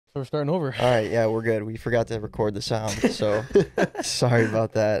So we're starting over. All right, yeah, we're good. We forgot to record the sound, so sorry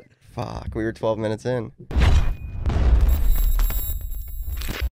about that. Fuck, we were 12 minutes in.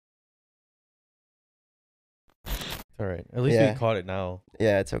 It's all right. At least Yeah. we caught it now.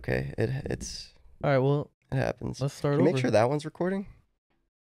 Yeah, it's okay. It All right. Well, happens. let's start Can you over. make sure that one's recording?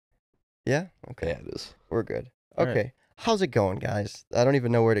 Yeah? Okay. Yeah, it is. We're good. All right. Okay. How's it going, guys? I don't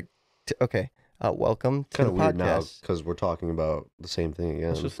even know where to okay. Welcome to Kind the of weird now podcast. because we're talking about the same thing again.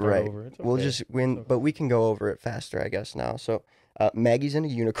 Let's just start Right. over. It's We'll okay. just win, It's okay. but we can go over it faster, I guess, now. So, Maggie's in a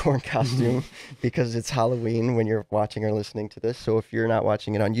unicorn costume because it's Halloween when you're watching or listening to this. So, if you're not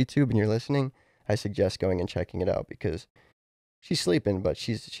watching it on YouTube and you're listening, I suggest going and checking it out because she's sleeping, but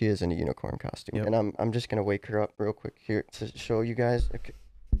she is in a unicorn costume. Yep. And I'm just gonna wake her up real quick here to show you guys. Okay.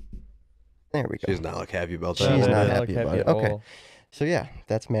 There we go. She's not like happy about She's that. not not happy about it. at Okay. all. So yeah,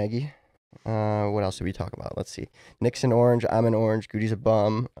 that's Maggie. What else did we talk about? Let's see. Nick's an orange. I'm an orange. Goody's a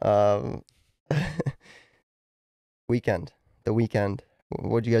bum. Weekend. The weekend.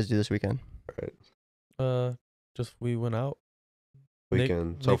 What'd you guys do this weekend? Just we went out. Nick-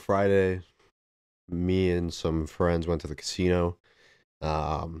 Weekend. So Nick- Friday, me and some friends went to the casino.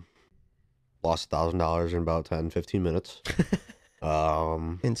 Lost $1,000 in about 10, 15 minutes.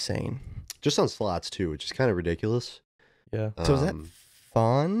 Insane. Just on slots too, which is kind of ridiculous. Yeah. So is that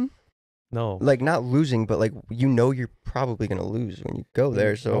fun? No. Like not losing, but like you're probably gonna lose when you go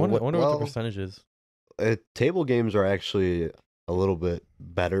there. So I wonder what well- the percentage is. Table games are actually a little bit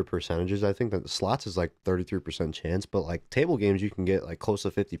better percentages. I think that slots is like 33% chance, but like table games you can get like close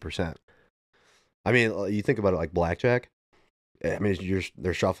to 50%. I mean, you think about it like blackjack. I mean,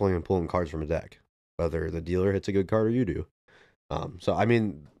 they're shuffling and pulling cards from a deck, whether the dealer hits a good card or you do. So I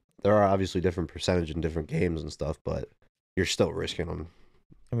mean, there are obviously different percentage in different games and stuff, but you're still risking them.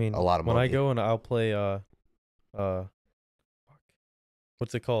 I mean, a lot of when I money. go and I'll play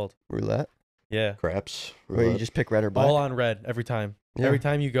what's it called? roulette. Yeah. Craps. Where you roulette. just pick red or black. All on red every time. Yeah. Every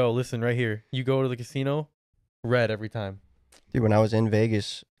time you go, listen right here. You go to the casino, red every time. Dude, when I was in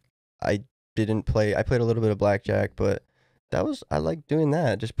Vegas, I didn't play. I played a little bit of blackjack, but I like doing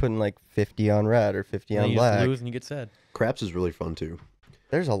that. Just putting like 50 on red or 50 And on you just black. lose and you get sad. Craps is really fun too.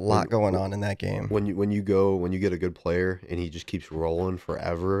 There's a lot going when- on in that game. When you get a good player and he just keeps rolling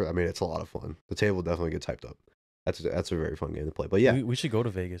forever, I mean, it's a lot of fun. The table definitely gets hyped up. That's a very fun game to play. But yeah, We should go to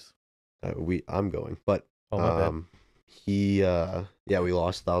Vegas. I'm going. But Oh, my bad. we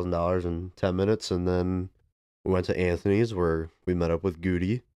lost $1,000 in 10 minutes, and then we went to Anthony's where we met up with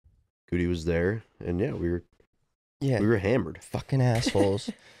Goody. Goody was there, and yeah, we were hammered. Fucking assholes.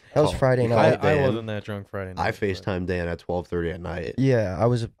 That was Oh, Friday you night. called I Dan. wasn't that drunk Friday night. I but- FaceTimed Dan at 12:30 at night. Yeah, I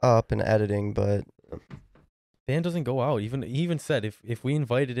was up and editing, but Dan doesn't go out. He even said if we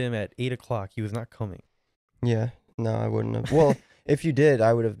invited him at 8:00, he was not coming. yeah, no, I wouldn't have. Well, if you did,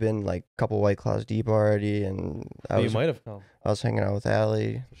 I would have been like a couple White Claws deep already, and So you might have come. I was hanging out with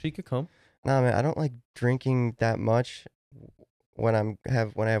Allie. She could come. Nah, man, I don't like drinking that much when I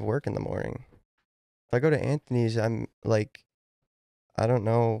have work in the morning. If I go to Anthony's, I'm like, I don't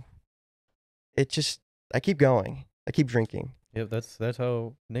know. I keep going. I keep drinking. Yep, that's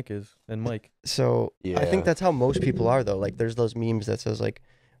how Nick is and Mike. So I Yeah. think that's how most people are, though. Like, there's those memes that says like,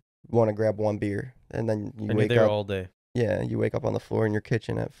 want to grab one beer, and then you And you're wake there up. all day. Yeah, you wake up on the floor in your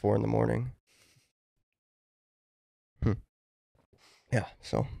kitchen at 4 a.m. Yeah.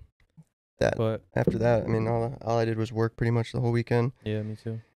 So that But after that, I mean, all I did was work pretty much the whole weekend, yeah, me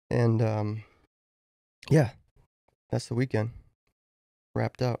too. and yeah, that's the weekend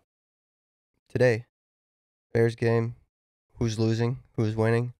wrapped up. Today, Bears game. Who's losing? Who's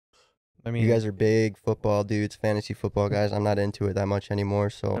winning? I mean, You guys are big football dudes, fantasy football guys. I'm not into it that much anymore.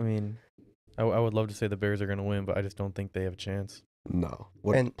 So I mean, I would love to say the Bears are gonna win, but I just don't think they have a chance. No,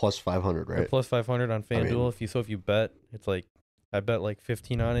 what And- plus 500, They're right? plus 500 on I mean- FanDuel. If you bet, it's like I bet like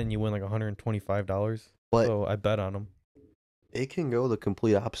 15 on it and you win like $125. But So I bet on them. it can go the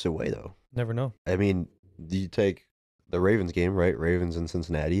complete opposite way though. Never know. I mean, do you take the Ravens game, right? Ravens in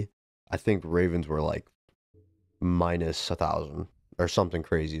Cincinnati. I think Ravens were like minus 1,000 or something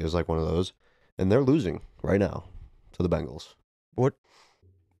crazy. It was like one of those, and they're losing right now to the Bengals. what?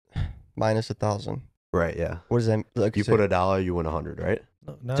 Minus 1,000. Right? Yeah. What does that like? You so- put $1, you win 100, right?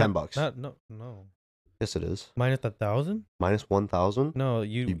 No, not, $10. No. Yes, it is. Minus 1,000? Minus 1,000. No,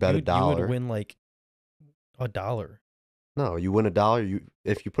 You bet you $1. would win like $1. No, you win $1.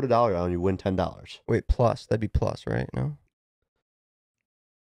 If you put $1 down, you win $10. Wait, plus that'd be plus, right? No.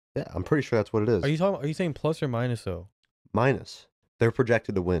 Yeah, I'm pretty sure that's what it is. Are you saying plus or minus though? Minus. They're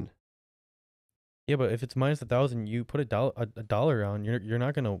projected to win. Yeah, but if it's minus 1,000, you put a dollar on. You're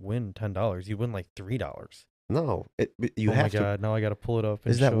not gonna win $10. You win like $3. No, you Oh my have to. god! Now I gotta pull it up.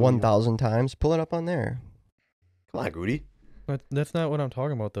 And Is that show 1,000 times? Pull it up on there. Come on, Goody. That's not what I'm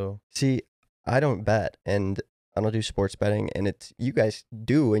talking about, though. See, I don't bet, and I don't do sports betting, and it's you guys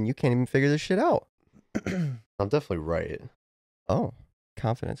do, and you can't even figure this shit out. I'm definitely right. Oh,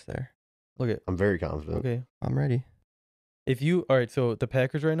 confidence there. Look at. I'm very confident. Okay. I'm ready. If you all right, so the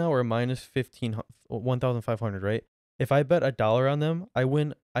Packers right now are minus 1,500, right? If I bet $1 on them, I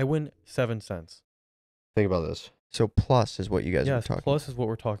win 7 cents. Think about this. So plus is what you guys are Yes, talking plus is what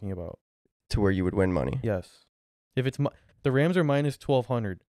we're talking about. to where you would win money. Yes. If it's the Rams are minus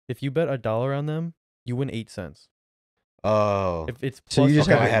 1,200. If you bet $1 on them, you win 8 cents. Oh. If it's So plus, you just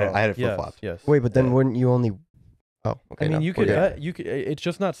okay, have I had it flip yes, flopped. yes. Wait, but then Yeah. wouldn't you only? Oh, okay. I mean, no, you we're could good. bet. You could. It's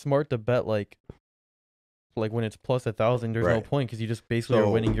just not smart to bet like when it's plus 1,000. There's no Right. point because you just basically are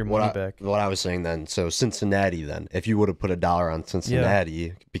winning your money back. What I was saying then, so Cincinnati then, if you would have put $1 on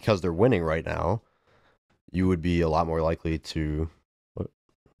Cincinnati because they're winning right now, you would be a lot more likely to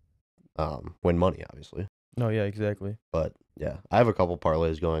win money, obviously. No, yeah, exactly. But yeah, I have a couple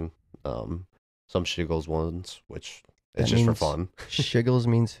parlays going, some Shiggles ones, which That it's just for means- fun. Shiggles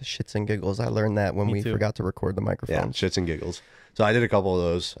means shits and giggles. I learned that when Me we too. forgot to record the Yeah, microphones. shits and giggles. So I did a couple of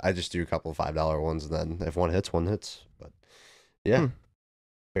those. I just do a couple of $5 ones, and then if one hits, one hits. But yeah,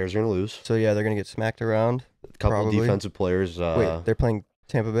 Bears are gonna lose. So yeah, they're gonna get smacked around. A couple Probably. defensive players. Wait, they're playing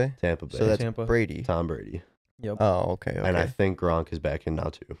Tampa Bay. Tampa Bay. So that's Tampa. Brady. Tom Brady. Yep. Oh, okay. Okay. And I think Gronk is back in now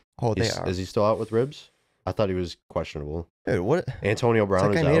too. Oh, they He's- are. Is he still out with ribs? I thought he was questionable. Dude, what? Antonio Is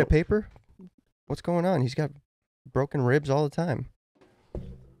Brown that is guy made out. of paper? What's going on? He's got broken ribs all the time.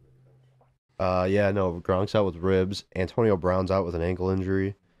 Yeah, no, Gronk's out with ribs. Antonio Brown's out with an ankle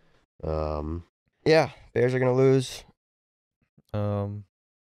injury. Yeah, Bears are gonna lose.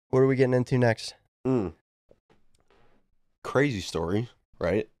 What are we getting into next? Crazy story,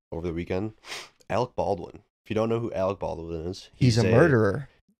 right? Over the weekend, Alec Baldwin. If you don't know who Alec Baldwin is, He's a murderer.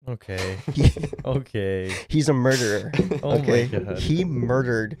 Okay. Okay. He's a murderer. Oh Okay, my god. he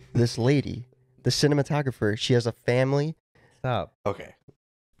murdered this lady, the cinematographer. She has a family. Stop. Okay,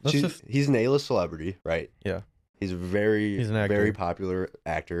 Let's just. he's an A-list celebrity, right? Yeah. He's a He's an actor. very popular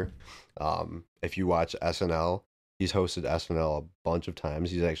actor. If you watch SNL, he's hosted SNL a bunch of times.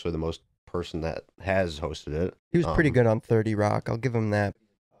 He's actually the most person that has hosted it. He was pretty good on 30 Rock. I'll give him that.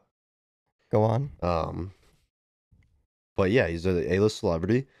 Go on. But yeah, he's a A-list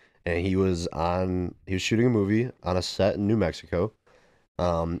celebrity, and he was shooting a movie on a set in New Mexico.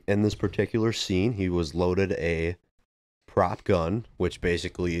 In this particular scene, he was loaded a prop gun, which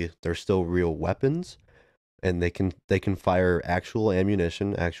basically they're still real weapons, and they can fire actual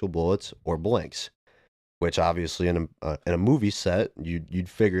ammunition, actual bullets, or blanks. Which obviously in a movie set, you'd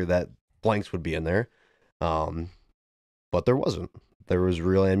figure that blanks would be in there, but there wasn't. There was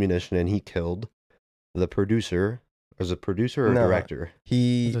real ammunition, and he killed the producer. Was it producer or No. director?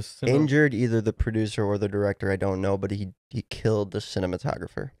 He The cine- injured either the producer or the director. I don't know, but he killed the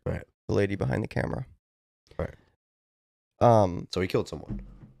cinematographer. Right. The lady behind the camera. Right. Um. So he killed someone.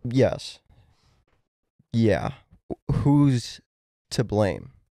 Yes. Yeah. Who's to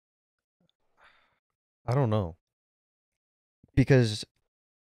blame? I don't know. Because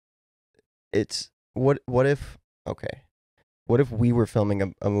it's what if okay. What if we were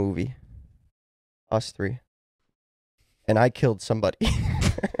filming a movie? Us three. And I killed somebody.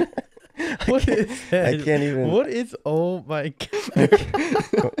 What is that? I can't even What is? Oh my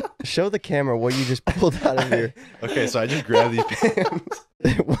god. show the camera what you just pulled out of your Okay, so I just grabbed these pants.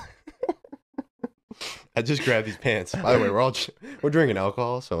 I just grabbed these pants. By the way, we're drinking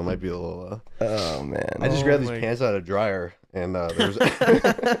alcohol, so it might be a little. Oh man. I just Oh grabbed these my- pants out of the dryer, and there's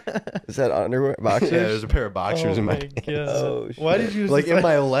Is that underwear boxers? yeah, there's a pair of boxers in my God. pants. Oh, Why shit. did you just Like in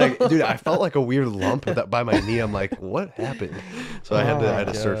my leg, dude. I felt like a weird lump by my knee. I'm like, what happened? So I Oh had my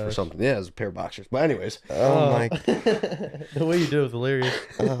to search for gosh. something. Yeah, it was a pair of boxers. But anyways, Oh my The way you did it was hilarious.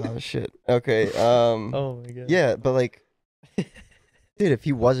 oh shit. Okay. Oh my god. Yeah, but like dude, if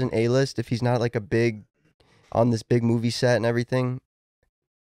he wasn't A-list, if he's not like a big on this big movie set and everything,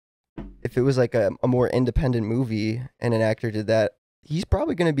 if it was like a more independent movie and an actor did that, he's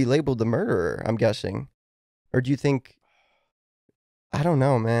probably going to be labeled the murderer, I'm guessing. Or do you think I don't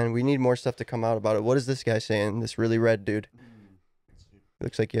know, man. We need more stuff to come out about it. What is this guy saying? This really red dude.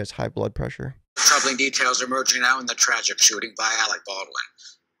 Looks like he has high blood pressure. Troubling details are emerging now in the tragic shooting by Alec Baldwin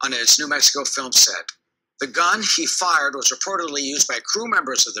on his New Mexico film set. The gun he fired was reportedly used by crew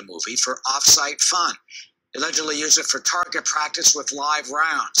members of the movie for off-site fun. He allegedly used it for target practice with live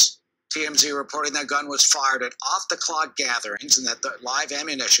rounds. TMZ reporting that gun was fired at off-the-clock gatherings and that the live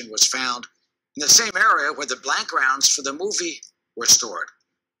ammunition was found in the same area where the blank rounds for the movie were stored.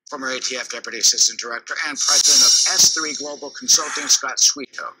 Former ATF Deputy Assistant Director and President of S3 Global Consulting, Scott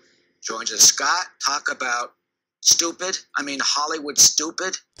Sweeto, joins us. Scott, talk about stupid. I mean, Hollywood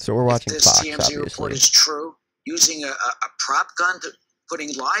stupid. So we're watching If this Fox, TMZ report obviously. is true, using a prop gun,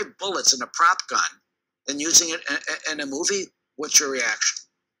 putting live bullets in a prop gun, and using it in a movie, what's your reaction?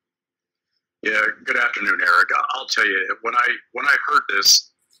 Yeah, good afternoon, Eric. I'll tell you, when I heard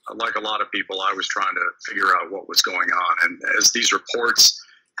this, like a lot of people, I was trying to figure out what was going on. And as these reports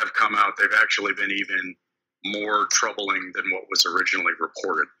have come out, they've actually been even more troubling than what was originally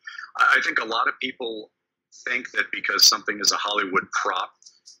reported. I think a lot of people think that because something is a Hollywood prop,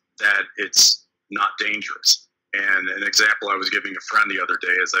 that it's not dangerous. And an example I was giving a friend the other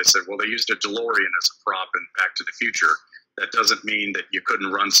day is I said, well, they used a DeLorean as a prop in Back to the Future. That doesn't mean that you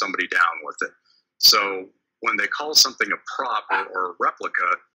couldn't run somebody down with it. So when they call something a prop or a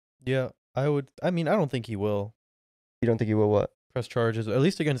replica, Yeah, I mean, I don't think he will You don't think he will what? press charges, at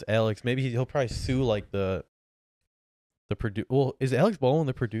least against Alex. Maybe he'll probably sue like the Well, is Alex Baldwin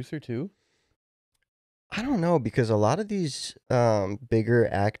the producer too? I don't know, because a lot of these bigger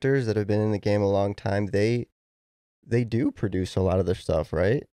actors that have been in the game a long time, they do produce a lot of their stuff,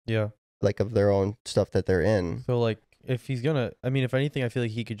 right? Yeah. Like of their own stuff that they're in. So like, if he's gonna, I mean, if anything, I feel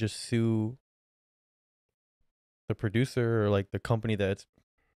like he could just sue the producer or like the company that's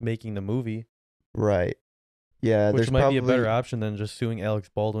making the movie, Right. Yeah, which there's might probably, be a better option than just suing Alex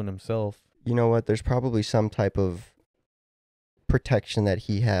Baldwin himself. you know what? There's probably some type of protection that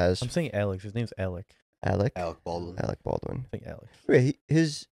he has. I'm saying Alex. His name's Alec. Alec Baldwin. Baldwin. I think Alex. Wait,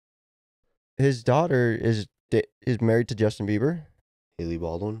 his daughter is married to Justin Bieber, Haley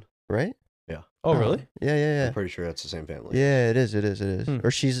Baldwin. right? Oh, really? Yeah. I'm pretty sure that's the same family. Yeah, it is. Hmm.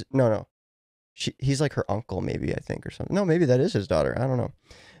 Or she's no. He's like her uncle, maybe, I think, or something. No, maybe that is his daughter. I don't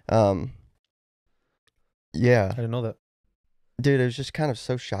know. Yeah, I didn't know that. dude, it was just kind of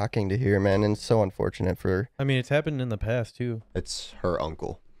so shocking to hear, man, and so unfortunate for. I mean, it's happened in the past too. It's her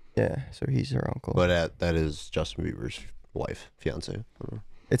uncle, Yeah, so he's her uncle. but that is Justin Bieber's wife, fiance.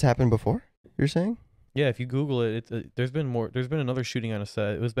 It's happened before, you're saying? Yeah, if you Google it, there's been more. There's been another shooting on a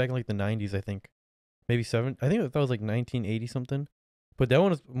set. It was back in like the 90s, I think. Maybe I think that was like 1980 something. But that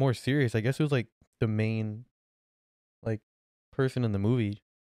one was more serious. I guess it was like the main, like, person in the movie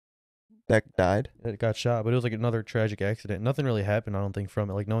That died? that got shot. But it was like another tragic accident. Nothing really happened, I don't think, from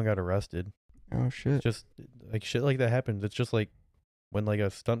it. Like, no one got arrested. Oh, shit. It's just like shit like that happens. It's just like when like a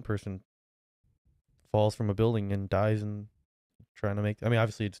stunt person falls from a building and dies and trying to make. I mean,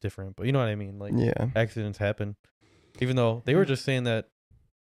 obviously it's different, but you know what I mean. Like, Yeah. accidents happen. Even though they were just saying that,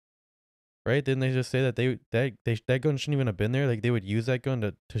 right? Didn't they just say that that gun shouldn't even have been there? Like, they would use that gun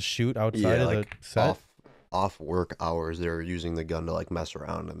to shoot outside of like the set. off work hours, they were using the gun to like mess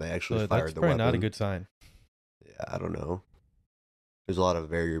around, and they actually So fired that's the probably weapon. not a good sign. Yeah, I don't know. There's a lot of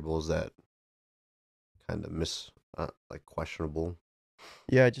variables that kind of like questionable,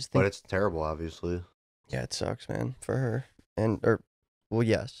 Yeah, I just think. but it's terrible, obviously. Yeah, it sucks, man, for her. Well,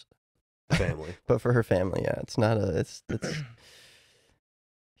 yes. Family. But for her family, yeah, it's not a. It's.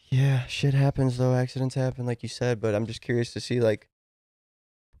 Yeah, shit happens though. Accidents happen, like you said. But I'm just curious to see like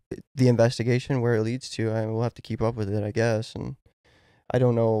the investigation where it leads to. I will have to keep up with it, I guess. And I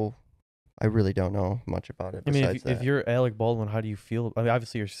don't know. I really don't know much about it. I mean, Besides if you're Alec Baldwin, how do you feel? I mean,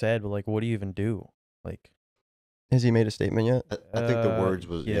 obviously you're sad, but like, what do you even do? Like, has he made a statement yet? I think the words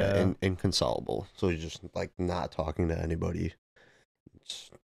was yeah. inconsolable. So he's just like not talking to anybody.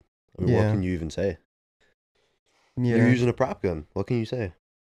 What Yeah. can you even say? Yeah, You're using a prop gun. What can you say?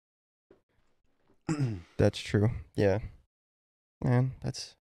 that's true. Yeah, man,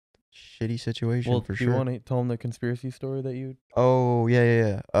 that's a shitty situation well, for do sure. you want to tell him the conspiracy story that you? Oh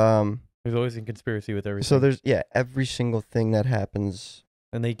yeah. There's always a conspiracy with everything. So there's every single thing that happens,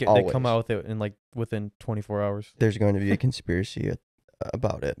 and they come always. out with it in like within 24 hours. there's going to be a conspiracy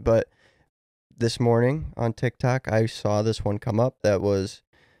about it. But this morning on TikTok, I saw this one come up that was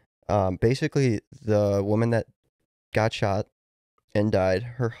basically the woman that got shot and died.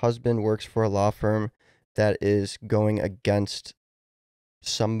 Her husband works for a law firm that is going against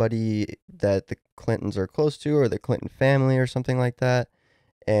somebody that the Clintons are close to, or the Clinton family or something like that.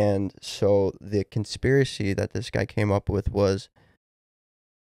 And so the conspiracy that this guy came up with was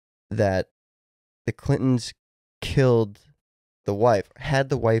that the Clintons killed the wife, had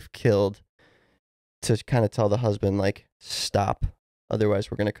the wife killed, to kind of tell the husband, like, stop, otherwise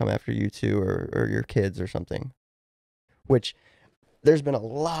we're going to come after you too, or your kids or something. Which there's been a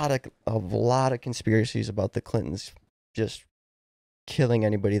lot of conspiracies about the Clintons just killing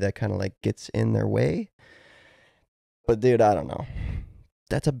anybody that kind of like gets in their way. But dude, I don't know.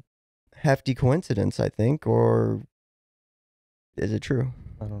 That's a hefty coincidence, I think, or is it true?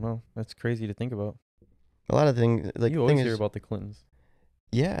 I don't know. That's crazy to think about. A lot of things, like, You the always thing hear is, about the Clintons.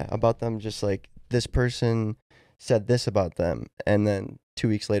 yeah, about them just like this person said this about them, and then 2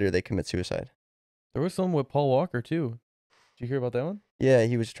 weeks later they commit suicide. There was some with Paul Walker too. Did you hear about that one? Yeah,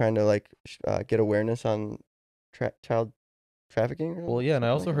 he was trying to like get awareness on child trafficking. Or Well, yeah, and I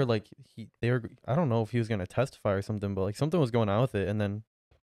something also like heard like they were. I don't know if he was gonna testify or something, but like something was going on with it, and then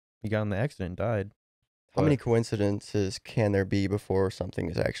he got in the accident and died. How many But- coincidences can there be before something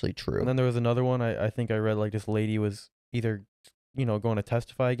is actually true? And then there was another one. I think I read like this lady was either, going to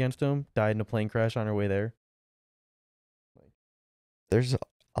testify against him, died in a plane crash on her way there. There's a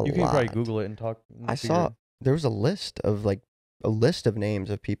You can lot. probably Google it and talk. I saw there was a list of names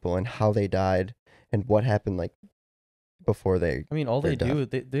of people and how they died and what happened like before they. I mean, all their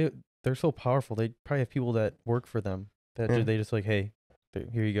they do, they're so powerful. They probably have people that work for them that Yeah. they just like, hey,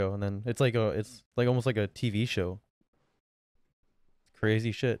 here you go, and then it's like almost like a TV show.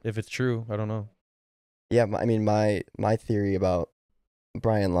 Crazy shit. If it's true, I don't know. Yeah, I mean my theory about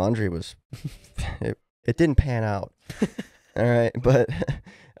Brian Laundrie was it didn't pan out. All right, but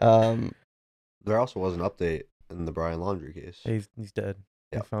There also was an update in the Brian Laundrie case. He's dead.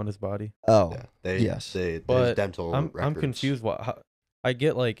 They Yep. found his body. oh Yeah, yes. there's But dental I'm records. confused. I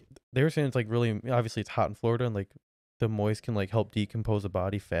get like they were saying it's like really obviously it's hot in Florida and like the moist can like help decompose a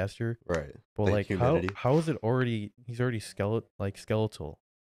body faster. Right. But The like humidity. how is it already? He's already skeletal. So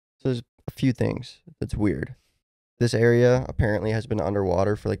there's a few things that's weird. This area apparently has been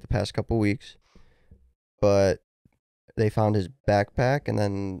underwater for like the past couple weeks, but they found his backpack and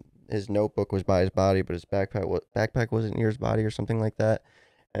then his notebook was by his body, but his backpack wasn't near his body or something like that.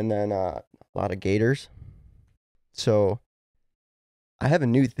 And then a lot of gators. So I have a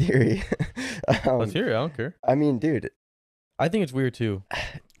new theory. Let's hear it. I don't care. I mean, dude, I think it's weird too.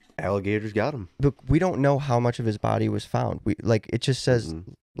 Alligators got him. look, we don't know how much of his body was found. It just says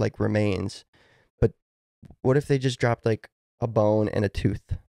Mhm. like remains, but what if they just dropped like a bone and a tooth?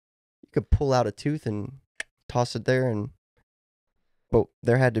 You could pull out a tooth and toss it there, but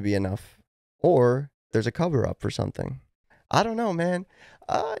there had to be enough, or there's a cover up for something. I don't know, man.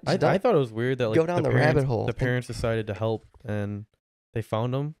 I Just thought it was weird that like go down the rabbit hole The and- parents decided to help and they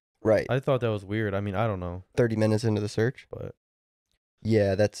found him. right. I thought that was weird. I mean, I don't know, 30 minutes into the search. but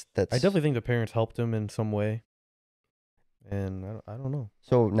Yeah, that's. I definitely think the parents helped him in some way. And I don't know.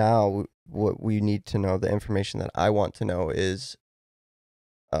 So now what we need to know, the information that I want to know is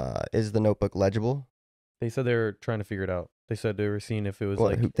the notebook legible? They said they were trying to figure it out. They said they were seeing if it was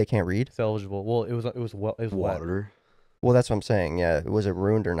What, like they can't read? salvageable. Well, it was wet. Water. Well, that's what I'm saying. Yeah, was it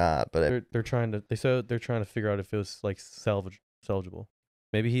ruined or not? But They're trying to. They said they're trying to figure out if it was like salvageable.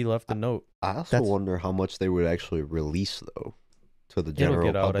 Maybe he left a note. I also That's- wonder how much they would actually release though to the It'll general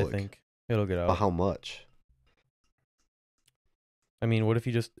get out. public. I think it'll get But out. how much? I mean, what if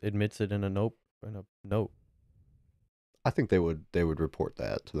he just admits it in a note? I think they would report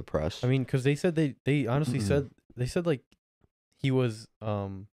that to the press. I mean, because they said they honestly Mm-mm. said like he was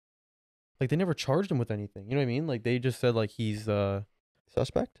like they never charged him with anything. You know what I mean? Like they just said like he's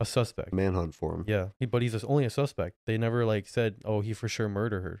suspect? a suspect. manhunt for him. Yeah, but he's only a suspect. They never like said, oh, he for sure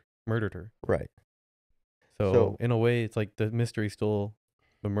murdered her. Right. So, So- in a way, it's like the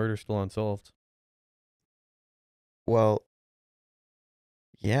murder's still unsolved. Well,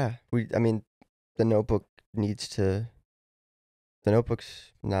 yeah. I mean, the notebook's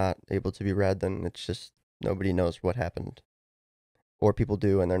not able to be read, then it's just nobody knows what happened. Or people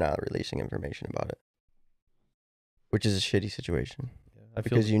do and they're not releasing information about it. Which is a shitty situation. Yeah, I feel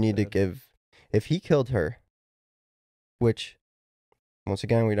Because you need to bad. give, if he killed her, which once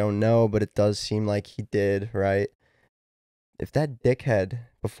again we don't know, but it does seem like he did, right? If that dickhead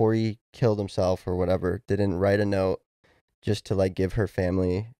before he killed himself or whatever didn't write a note just to like give her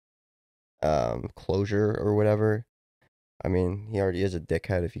family closure or whatever, I mean, he already is a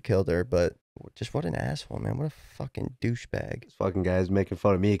dickhead if he killed her, but just what an asshole, man. What a fucking douchebag. This fucking guy's making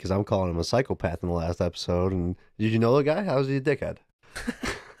fun of me because I'm calling him a psychopath in the last episode. And did you know the guy? How's he a dickhead?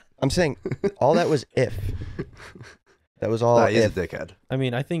 I'm saying all that was if. That was all Nah, he's if. a dickhead. I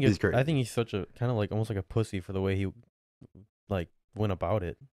mean, I think He's it's. crazy. I think he's such a kind of like almost like a pussy for the way he like went about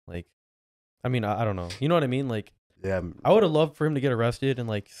it. Like, I mean, I don't know. You know what I mean? Like, Yeah, I would have loved for him to get arrested and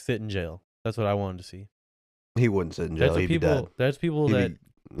like sit in jail. That's what I wanted to see. he wouldn't sit in jail. That's what He'd be dead. people. That's people He'd that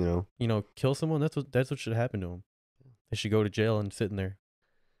be, kill someone. That's what should happen to him. They should go to jail and sit in there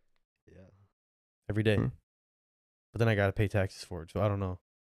Yeah. every day. Hmm. But then I gotta pay taxes for it, so I don't know.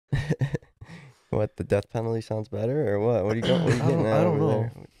 What, the death penalty sounds better or what? What are you going? What are you I getting don't- at I don't over know.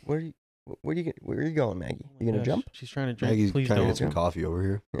 there? Where are you going, Maggie? Oh You my gonna gosh, jump? She's trying to drink. Maggie's Please trying to don't. get some coffee over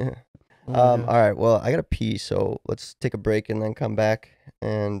here. Yeah. Oh my All gosh. right. Well, I gotta pee, so let's take a break and then come back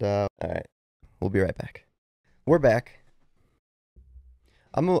And all right, we'll be right back. We're back.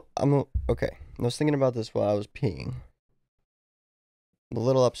 Okay. I was thinking about this while I was peeing. I'm a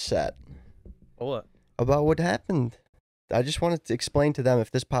little upset What? about what happened. I just wanted to explain to them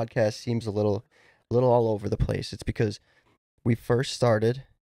if this podcast seems a little all over the place. It's because we first started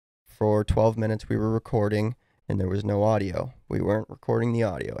for 12 minutes. We were recording and there was no audio. We weren't recording the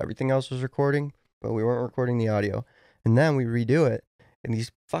audio. Everything else was recording, but we weren't recording the audio. And then we redo it and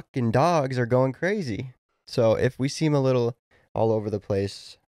these fucking dogs are going crazy. So if we seem a little all over the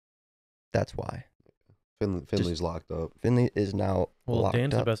place, that's why. Finley's locked up. Finley is now locked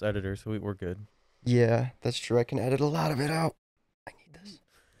Dan's up. the best editor, so we're good. Yeah, that's true. I can edit a lot of it out. I need this.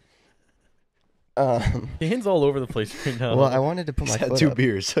 Dan's all over the place right now. Well, I wanted to put my He's had foot 2 up.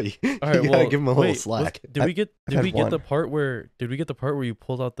 beers, so you, all right, you gotta well, give him a little wait, slack. Did we get had the one. part where you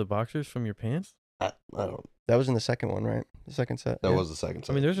pulled out the boxers from your pants? I don't. That was in the second one, right? The second set. That yeah. was the second.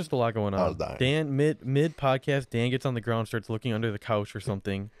 I mean, there's just a lot going on. I was dying. Dan mid podcast, Dan gets on the ground, starts looking under the couch or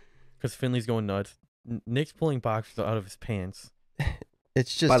something, because Finley's going nuts. Nick's pulling boxers out of his pants.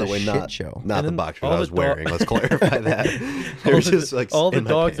 It's just By the a way, shit show. Not And the then boxers all I the was wearing. Let's clarify that. All They're the- just like all the in my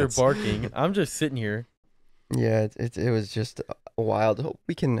dogs pants. are barking. I'm just sitting here. Yeah, it was just wild. Hope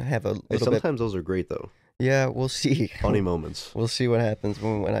we can have a Hey, little bit. sometimes those are great though. Yeah, we'll see. Funny moments. We'll see what happens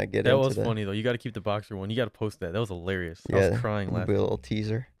when I get That into was the, funny though. You got to keep the boxer one. You got to post that. That was hilarious. I Yeah, was crying it'll be laughing. a little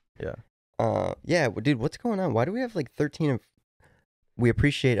teaser. Yeah. Yeah, dude, what's going on? Why do we have like 13 of? We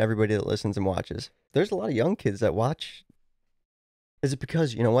appreciate everybody that listens and watches. There's a lot of young kids that watch. Is it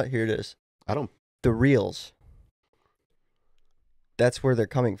because, you know what? Here it is. I don't. The reels. That's where they're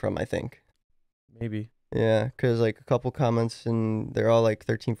coming from, I think. Maybe. Yeah, because like a couple comments and they're all like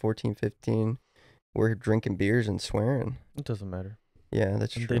 13, 14, 15. We're drinking beers and swearing. It doesn't matter. Yeah,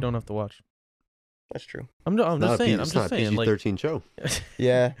 that's true. They don't have to watch. That's true. I'm Not just a saying. P- I'm it's just not a saying. Like, PG-13 show.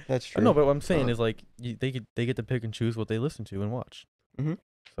 Yeah, that's true. no, but what I'm saying Uh, is like they get to pick and choose what they listen to and watch. Mhm.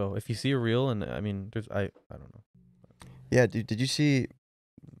 So if you see a reel, and I mean, I don't know. Yeah, dude, did you see?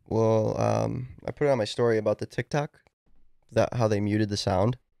 Well, I put it on my story about the TikTok, that how they muted the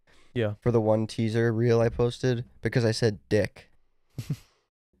sound. Yeah. For the one teaser reel I posted because I said dick.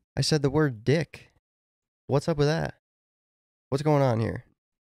 I said the word dick. What's up with that? What's going on here?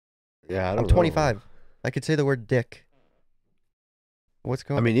 Yeah, I I'm don't know. 25. I could say the word dick. What's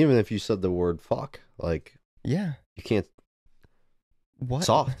going? I mean, even if you said the word fuck, like yeah. you can't. What?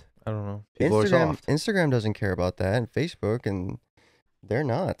 Soft. I don't know. People are Instagram. soft. Instagram doesn't care about that, and Facebook, and they're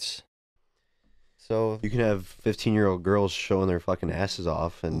nuts. So You can have 15-year-old girls showing their fucking asses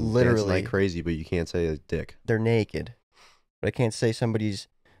off and dancing Literally. like crazy, but you can't say a dick. they're naked, but I can't say somebody's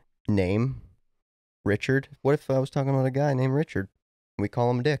name. Richard. What if I was talking about a guy named Richard? We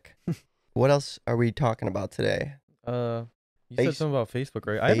call him Dick. What else are we talking about today? You said Face- something about Facebook,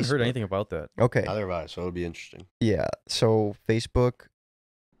 right? I haven't heard Facebook. anything about that. Okay. Neither have I, so it would be interesting. Yeah. So Facebook,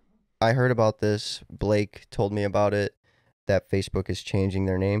 I heard about this. Blake told me about it, that Facebook is changing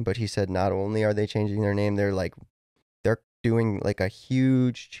their name, but he said not only are they changing their name, they're doing like a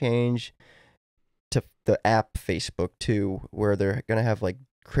huge change to the app Facebook too, where they're going to have like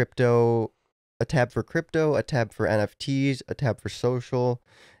crypto, a tab for crypto, a tab for NFTs, a tab for social.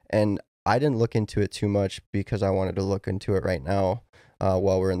 And I didn't look into it too much because I wanted to look into it right now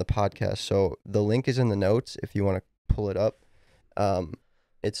while we're in the podcast. So the link is in the notes if you want to pull it up.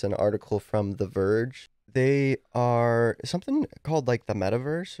 It's an article from The Verge. They are something called like the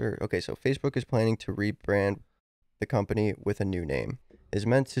metaverse so Facebook is planning to rebrand the company with a new name. It's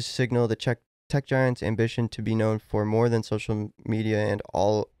meant to signal the tech giant's ambition to be known for more than social media and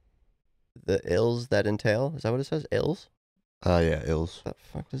all the ills that entail. Is that what it says? Ills? Yeah, ills. What the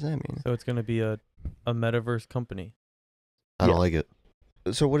fuck does that mean? So it's gonna be a metaverse company. I don't like it.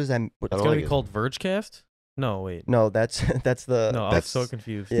 So what does that? I It's don't gonna like be it. called Vergecast. No, wait. No, that's the. No, I was that's- so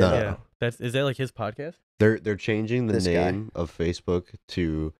confused. Yeah. Yeah. Is that like his podcast? They're changing the This guy. name of Facebook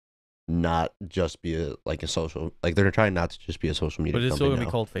to not just be a social, like they're trying not to just be a social media But it's company still gonna now.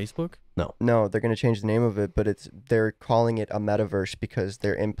 be called Facebook. No, they're going to change the name of it, but they're calling it a metaverse because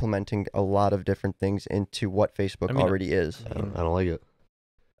they're implementing a lot of different things into what Facebook I mean, already is. I don't like it.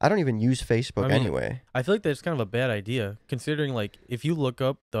 I don't even use Facebook I mean, anyway. I feel like that's kind of a bad idea, considering like if you look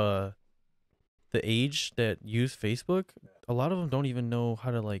up the age that use Facebook, a lot of them don't even know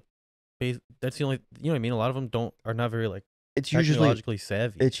how to like. That's the only, you know what I mean. A lot of them are not very like It's usually technologically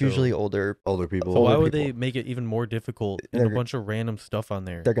savvy. so usually older. Older people. So why older would they people. make it even more difficult and a They're- bunch of random stuff on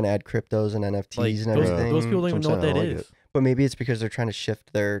there? They're going to add cryptos and NFTs Like and those, everything. those people don't even know what Sometimes that I like is. But maybe it's because they're trying to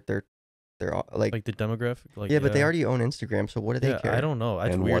shift their like Like the demographic. Like yeah, but they already own Instagram, so what do they Yeah, care? I don't know.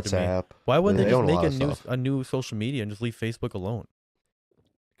 That's and weird to me. WhatsApp. Why wouldn't They they just own a make lot a of new stuff. a new social media and just leave Facebook alone?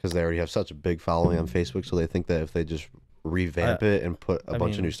 because they already have such a big following on Facebook. So they think that if they just revamp it and put a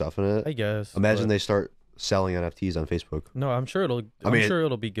bunch of new stuff in it, I guess. imagine they start selling NFTs on Facebook. No, I'm sure it'll. I'm sure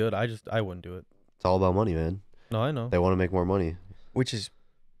it'll be good. I wouldn't do it. It's all about money, man. No, I know. They want to make more money. Which is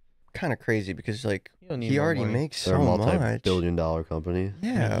kind of crazy because like You don't need he more already money. makes They're so a much. multi-billion-dollar company. I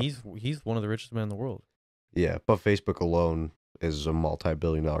mean, Yeah. he's one of the richest men in the world. Yeah, but Facebook alone is a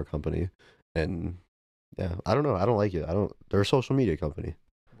multi-billion-dollar company, and yeah, I don't know. I don't like it. They're a social media company.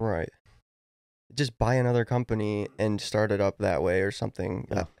 Right. Just buy another company and start it up that way or something.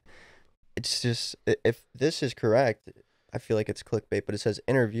 Yeah. It's just, if this is correct, I feel like it's clickbait, but it says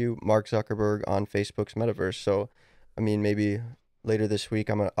interview Mark Zuckerberg on Facebook's metaverse. So, I mean, maybe later this week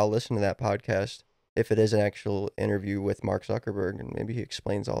I'll listen to that podcast if it is an actual interview with Mark Zuckerberg, and maybe he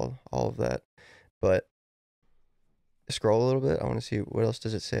explains all of that. But scroll a little bit. I want to see what else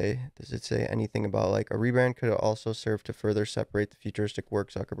does it say. Does it say anything about like a rebrand could also serve to further separate the futuristic work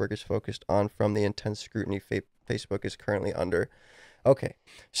Zuckerberg is focused on from the intense scrutiny Facebook is currently under? Okay,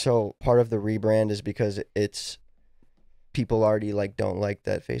 so part of the rebrand is because it's people already like don't like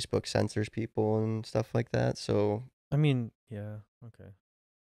that Facebook censors people and stuff like that. So I mean, yeah, okay.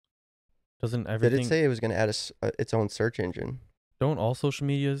 Doesn't did everything? it say it was going to add its own search engine? Don't all social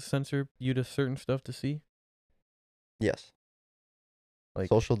medias censor you to certain stuff to see? Yes. Like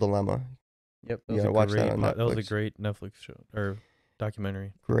Social Dilemma. Yep. You gotta watch that on That was a Netflix. great Netflix show or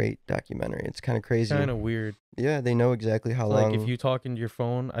documentary. Great documentary. It's kind of crazy. Kind of weird. Yeah, they know exactly how So, long. like if you talk into your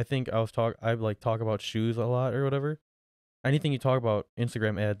phone, I think I like talk about shoes a lot or whatever. Anything you talk about,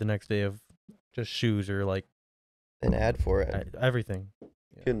 Instagram ad the next day of just shoes or like an ad for it. everything.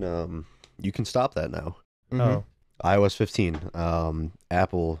 You can stop that now. Mhm. Oh, iOS 15.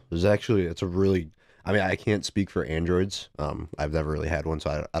 Apple is actually, it's a really, I mean, I can't speak for Androids. I've never really had one,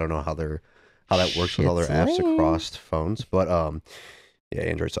 so I don't know how that works with all their Shit's apps lame. across phones. But yeah,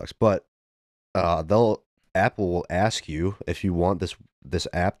 Android sucks. But Apple will ask you if you want this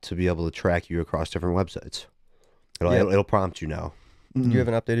app to be able to track you across different websites. It'll prompt you now. You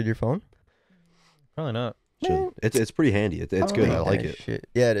haven't updated your phone? probably not. So it's pretty handy. It's good. I like it. Shit.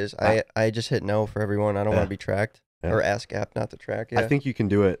 Yeah, it is. I just hit no for everyone. I don't want Yeah. to be tracked. Yeah. Or ask app not to track. Yeah. I think you can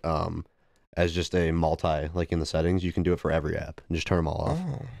do it as just a multi, like in the settings. You can do it for every app and just turn them all off.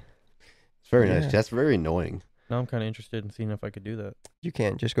 Oh, It's very yeah. nice. That's very annoying. Now I'm kind of interested in seeing if I could do that. you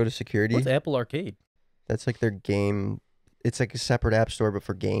can't. Just go to security. What's Apple Arcade? That's like their game. It's like a separate app store, but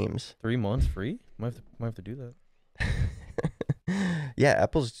for games. 3 months free? Might have to do that. Yeah,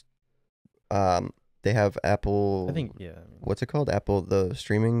 Apple's. They have Apple. I think yeah. I mean, What's it called? Apple, the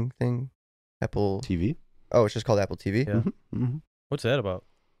streaming thing. Apple. TV. Oh, it's just called Apple TV. yeah. Mm-hmm. What's that about?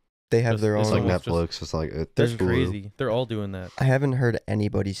 They have Just- their it's It's own. like almost just- Netflix. It's like That's Hulu. crazy. They're all doing that. I haven't heard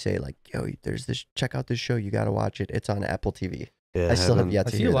anybody say like, "Yo, there's this. Check out this show. You got to watch it. It's on Apple TV." Yeah, I still have haven't- yet I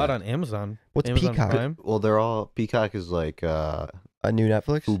to see hear a lot that. on Amazon. What's Amazon Peacock? Prime. Well, they're all Peacock is like A new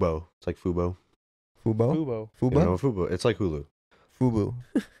Netflix. Fubo. It's like Fubo. Fubo. Fubo. You Fubo. know, Fubo. It's like Hulu. Fubu.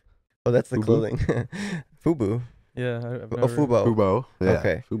 Oh, that's the Fubu? clothing. Fubu. Yeah. I've Oh, never, Fubo. Fubo. Yeah,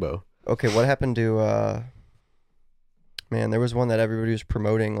 Okay. Fubo. Okay, what happened to man, there was one that everybody was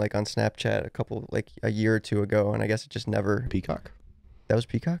promoting like on Snapchat a year or two ago, and I guess it just never. Peacock. That was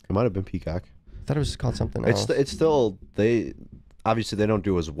Peacock? It might have been Peacock. I thought it was called something else. It's still they obviously they don't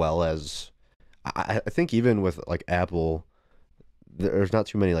do as well as I think even with like Apple. There's not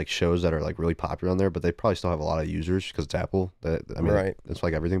too many like shows that are like really popular on there, but they probably still have a lot of users because it's Apple. I mean, Right. it's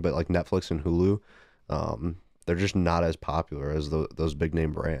like everything, but like Netflix and Hulu, they're just not as popular as those big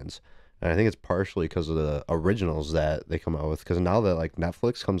name brands. And I think it's partially because of the originals that they come out with. Because now that like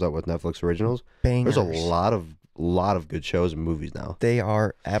Netflix comes out with Netflix originals, Bangers. there's a lot of good shows and movies now. They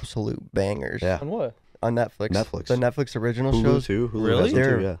are absolute bangers. Yeah. On what? On Netflix. Netflix. The Netflix original Hulu shows. too. Hulu Really? has them too,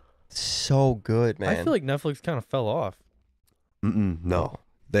 They're- yeah. So good, man. I feel like Netflix kind of fell off. No,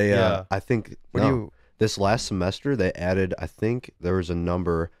 they. Yeah. I think What no. do you? This last semester they added. I think there was a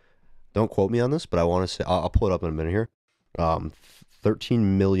number. Don't quote me on this, but I want to say I'll pull it up in a minute here.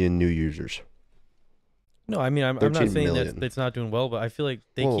 13 million new users. No, I mean I'm not 13 saying that million. it's not doing well, but I feel like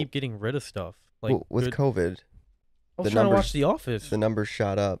they Well- keep getting rid of stuff. Like Well, with good- COVID, I was the trying to numbers- watch The Office. the numbers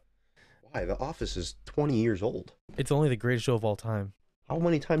shot up. Why? The Office is 20 years old. It's only the greatest show of all time. How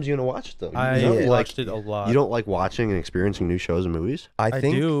many times are you gonna watch it though? I You don't watched like, it a lot. You don't like watching and experiencing new shows and movies? I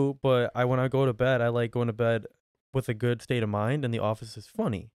think do, but when I go to bed, I like going to bed with a good state of mind, and The Office is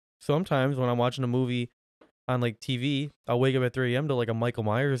funny. Sometimes when I'm watching a movie on like TV, I'll wake up at 3 a.m. to like a Michael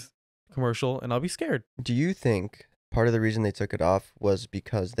Myers commercial, and I'll be scared. Do you think part of the reason they took it off was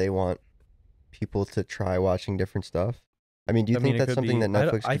because they want people to try watching different stuff? I mean, do you think it that's could something be. that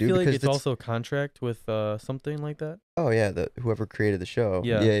Netflix I could do? feel like Because it's also a contract with something like that. oh yeah, whoever created the show.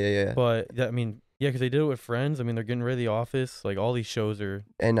 Yeah. Yeah. But I mean, yeah, because they did it with Friends. I mean, they're getting rid of The Office. Like all these shows are.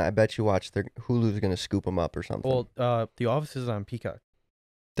 And I bet you watch their Hulu's gonna scoop them up or something. Well, The Office is on Peacock.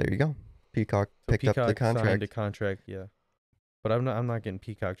 There you go. Peacock So picked up the Peacock signed contract. a contract, yeah. But I'm not getting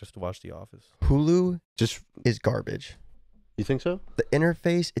Peacock just to watch The Office. Hulu Just is garbage. you think so? The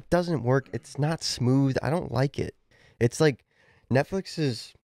interface, it doesn't work. It's not smooth. I don't like it. It's like Netflix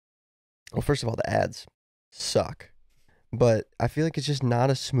is. Well, first of all, the ads suck, but I feel like it's just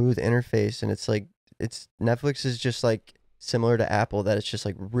not a smooth interface, and it's like Netflix is just like similar to Apple, that it's just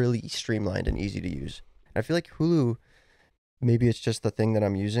like really streamlined and easy to use. I feel like Hulu. Maybe it's just the thing that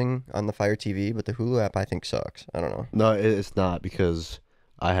I'm using on the Fire TV, but the Hulu app I think sucks. I don't know. No, it's not, because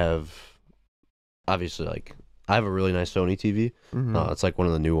I have obviously I have a really nice Sony TV. Mhm. It's like one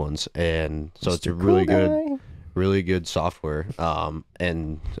of the new ones, and so it's Mr. a really Cool really good software.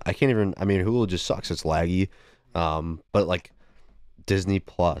 And I can't even. I mean, Hulu just sucks. It's laggy. But like Disney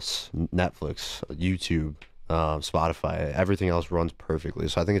Plus, Netflix, YouTube, Spotify, everything else runs perfectly.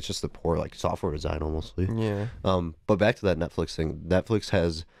 So I think it's just the poor like software design, mostly. Yeah. But back to that Netflix thing. Netflix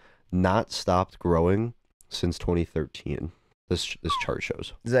has not stopped growing since 2013. This chart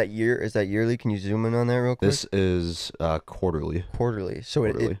shows. Is that yearly? Can you zoom in on that real quick? This is quarterly. Quarterly. So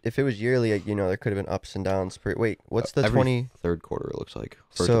Quarterly. if it was yearly, there could have been ups and downs. Wait, what's the Every 20? third quarter, it looks like.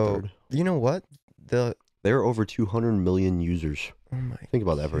 First So and third. you know what? There are over 200 million users. Oh my. Think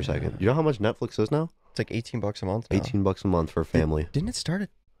about that for a second. God. You know how much Netflix is now? It's like $18 a month now. $18 a month for a family. Didn't it start at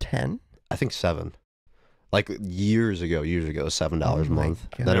 10? I think 7. Like years ago, $7 Oh a my month.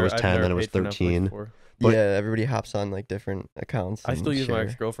 God. Then it was I've 10. never Then it was paid for Netflix 13. before. But- Yeah, everybody hops on like different accounts. I and still use my share.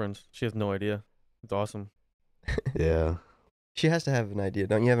 ex-girlfriend's. She has no idea. It's awesome. Yeah. She has to have an idea.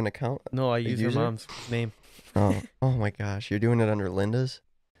 Don't you have an account? No, I use her user? mom's name. Oh, oh my gosh, you're doing it under Linda's?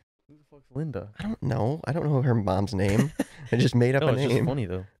 Who the fuck's Linda? I don't know. I don't know her mom's name. I just made up No, a it's just name. funny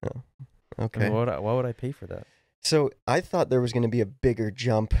though. I Okay. mean, why would I pay for that? So I thought there was going to be a bigger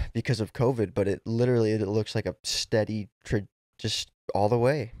jump because of COVID, but it looks like a steady just all the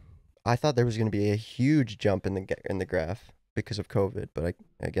way. I thought there was going to be a huge jump in the graph because of COVID, but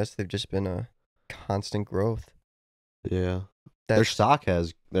I guess they've just been a constant growth. Yeah. Their stock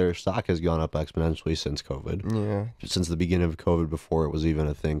has gone up exponentially since COVID. Yeah. Since the beginning of COVID, before it was even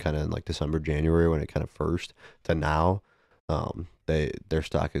a thing, kind of in like December, January, when it kind of first, to now, their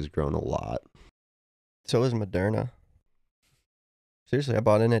stock has grown a lot. So is Moderna. Seriously, I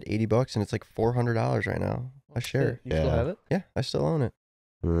bought in at $80 and it's like $400 right now. A share. You still Yeah. have it? Yeah, I still own it.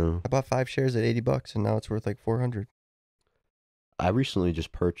 I bought 5 shares at $80 and now it's worth like 400. I recently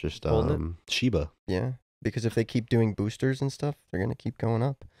just purchased Holding Shiba. Yeah, because if they keep doing boosters and stuff, they're gonna keep going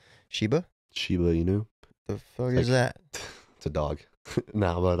up. Shiba? Shiba Inu. The fuck It's is like- that? It's a dog.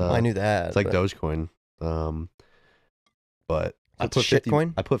 No, but I knew that. it's like but Dogecoin. But I It's a put shit 50.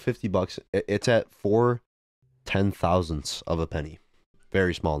 coin? I put $50. It's at 4/10,000ths of a penny.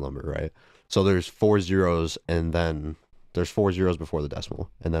 Very small number, right? So there's 4 zeros, and then there's 4 zeros before the decimal,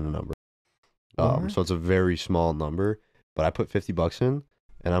 and then a number. What? So it's a very small number. But I put $50 in,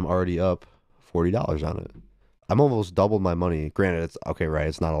 and I'm already up $40 on it. I'm almost doubled my money. Granted, it's okay, right?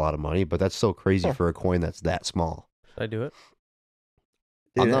 It's not a lot of money, but that's still crazy Huh. for a coin that's that small. Should I do it?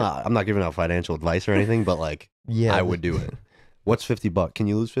 Dude, I'm not giving out financial advice or anything, but like yeah, I would do it. What's $50? Can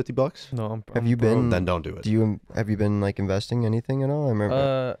you lose $50? No, I'm. Have I'm you broke. been- Then don't do it. Have you been like investing anything at all? I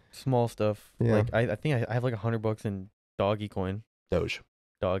remember. Small stuff. Yeah. Like I think I have like $100 in doggy coin. Doge.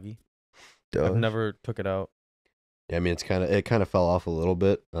 Doggy. Doge. I've never took it out. Yeah, I mean it kind of fell off a little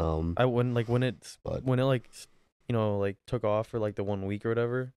bit. I wouldn't like when it But- like like took off for like the 1 week or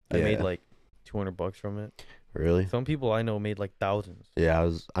whatever. I made Yeah. like $200 from it. Really? Some people I know made like thousands. Yeah,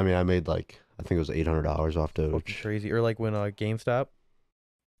 I made like I think it was $800 off Fucking Doge. crazy. Or like when GameStop.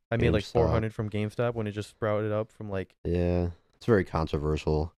 I made like GameStop. 400 from GameStop when it just sprouted up from like Yeah, it's very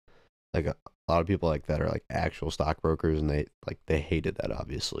controversial. Like a lot of people like that are like actual stockbrokers, and they hated that,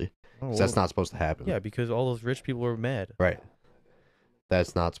 obviously. oh, 'Cause that's well, not supposed to happen. yeah, because all those rich people were mad. Right.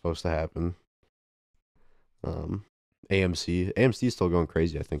 That's not supposed to happen. AMC is still going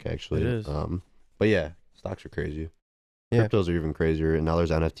crazy, I think, actually. It is. But yeah, stocks are crazy. Yeah. Cryptos are even crazier, and now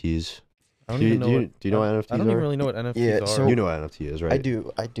there's NFTs. I don't Do you- even know. do you- what, do you know what I NFTs don't even are? really know what NFTs Yeah, are. so- You know what NFT is, right? I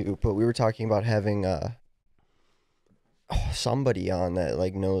do. But we were talking about having somebody on that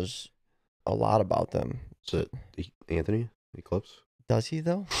like knows a lot about them. Is it Anthony Eclipse? Does he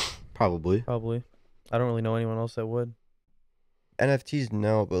though? Probably. Probably. I don't really know anyone else that would. NFTs,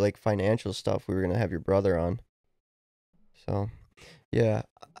 no, but like financial stuff, we were gonna have your brother on. So, yeah,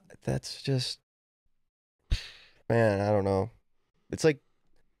 that's just. man, I don't know. It's like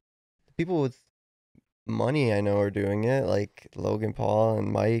people with money I know are doing it, like Logan Paul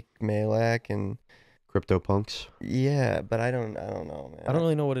and Mike Malak and CryptoPunks. yeah, but I don't know, man. I don't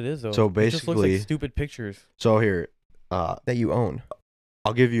really know what it is though. So it just looks basically- like stupid pictures. So here, that you own.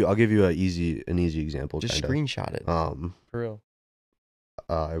 I'll give you an easy example. Just kinda. screenshot it. For real.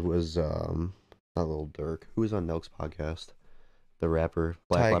 It was not Lil Durk. Who was on Nelk's podcast? The rapper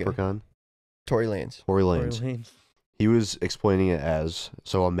Black Tyga. Leprechaun. Tory Lanez. Tory Tory Lanez. Lanez. He was explaining it as,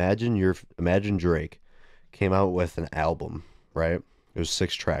 so imagine Drake came out with an album, right? It was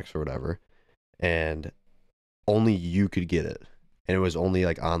 6 tracks or whatever, and only you could get it, and it was only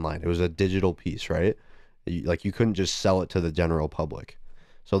like online. It was a digital piece, right? Like you couldn't just sell it to the general public.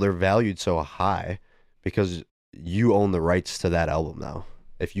 So they're valued so high because you own the rights to that album now.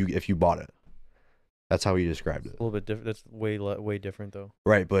 If you bought it, that's how he described it. A little bit different. That's way different though.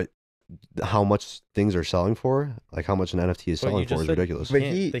 Right, but how much things are selling for, like how much an NFT is But you selling for, just is said ridiculous. But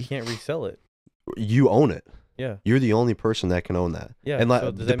they can't resell it. You own it. Yeah. You're the only person that can own that. Yeah. And so does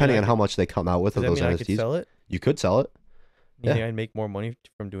that mean depending I on how much they come out with does of that those mean I could NFTs, sell it? you could sell it. You Yeah. think I'd make more money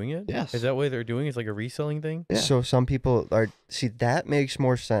from doing it? Yes. Is that what they're doing? Is like a reselling thing? Yeah. So some people are see that makes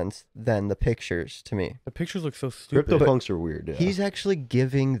more sense than the pictures to me. The pictures look so stupid. CryptoPunks are weird. Yeah. He's actually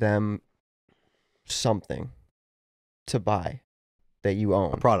giving them something to buy that you a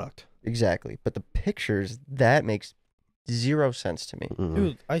own. product. Exactly. But the pictures, that makes 0 sense to me. Mhm.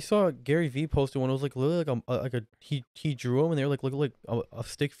 Dude, I saw Gary V posted one. It was like literally like a he drew them and they were like look like a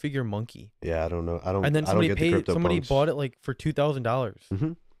stick figure monkey. Yeah, I don't know. I don't. And then I don't somebody get paid. the Somebody CryptoPunks. bought it like for $2,000.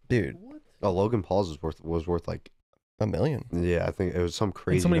 Mhm. Dude, Oh, Logan Paul's was worth like, $1 million. yeah, I think it was some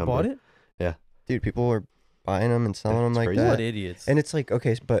crazy. And somebody number. bought it. Dude, people were buying them and selling them It's like crazy. that. What idiots! And it's like,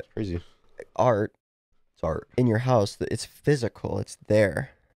 okay, but Crazy. art It's art. in your house, it's physical, it's there.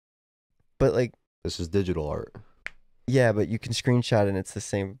 But like, This is digital art. yeah, but you can screenshot it and it's the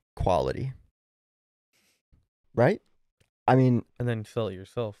same quality. Right? I mean, and then sell it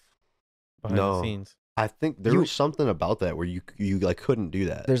yourself behind No. the scenes. I think there You- was something about that where you like couldn't do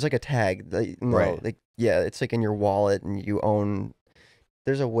that. there's like a tag. No, Right. like, yeah, it's like in your wallet and you own.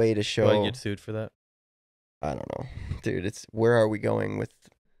 There's a way to Do show. I get sued for that? I don't know. Dude, it's where are we going with.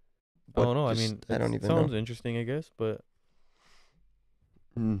 I don't know. I just- mean, I don't it even sounds know. interesting, I guess, but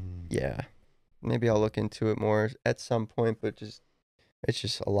Mhm. Yeah. Maybe I'll look into it more at some point, but it's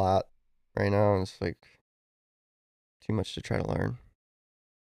just a lot right now. And it's like too much to try to learn.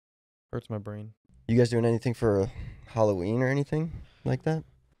 hurts my brain. You guys doing anything for Halloween or anything like that?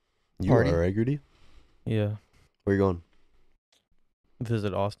 You Party? are right, Gertie? Yeah. Where you going?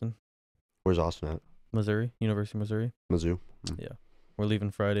 Visit Austin, Where's Austin at? Missouri, University of Missouri. Mizzou. We're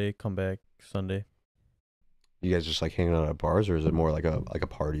leaving Friday, come back Sunday. You guys just like hanging out at bars, or is it more like a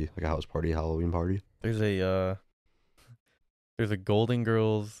party, like a house party, Halloween party? There's a Golden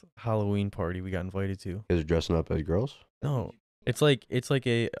Girls Halloween party we got invited to. You guys are dressing up as girls? No, it's like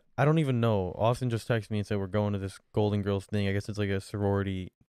a I don't even know. Austin just texted me and said we're going to this Golden Girls thing. I guess it's like a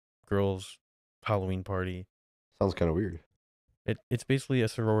sorority girls Halloween party. Sounds kind of weird. It's basically a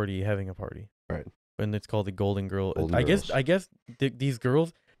sorority having a party. Right. And it's called the Golden Girl. Golden I Girls. guess these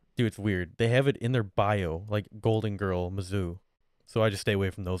girls, dude, it's weird. They have it in their bio like Golden Girl Mizzou. So I just stay away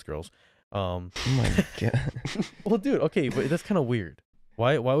from those girls. Oh my God. Well, dude, okay, but that's kind of weird.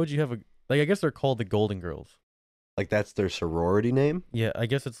 Why would you have I guess they're called the Golden Girls. Like that's their sorority name? Yeah, I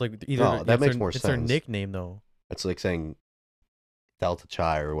guess it's like either Oh, that makes more it's their sense. nickname though. It's like saying Delta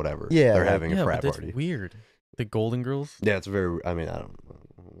Chi or whatever. Yeah, They're like- having a Yeah, frat but that's party. weird. The Golden Girls. Yeah, it's very, I mean, I don't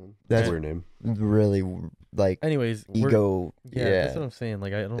That's- That's a weird name. Really, like, Anyways, we're, ego. yeah, that's what I'm saying.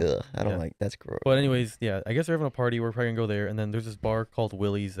 Like I don't. Ugh, I don't yeah. like that's gross. But anyways, yeah, I guess they're having a party. We're probably gonna go there, and then there's this bar called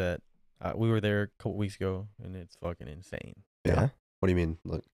Willie's that we were there a couple weeks ago, and it's fucking insane. Yeah. What do you mean?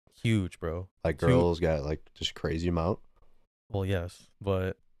 Like Huge, bro. like Two- girls got like just crazy amount? Well, yes,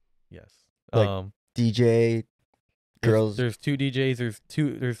 but yes. Like, DJ, girls. There's 2 DJs.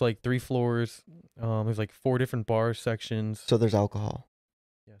 There's like 3 floors. There's like 4 different bar sections. So there's alcohol.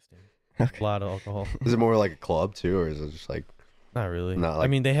 Yes, dude. Okay. A lot of alcohol. Is it more like a club too, or is it just like Not really. Not I like-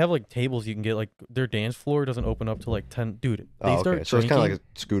 mean, they have like tables you can get. Like their dance floor doesn't open up to like 10. Dude, they oh, start okay. So it's kind of drinking. like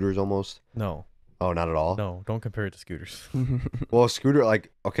scooters almost? No, Oh, not at all? no, don't compare it to scooters. Well, a scooter,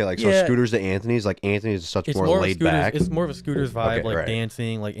 like, okay, like, so Yeah. scooters to Anthony's, like, Anthony's is such It's more more of a laid scooters. back. It's more of a scooters vibe, Okay, like right.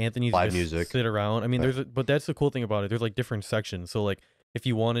 dancing, like Anthony's Live just music. sit around. I mean, Right. but that's the cool thing about it. There's like different sections. So like, if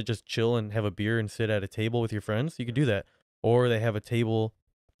you want to just chill and have a beer and sit at a table with your friends, you could do that. Or they have a table.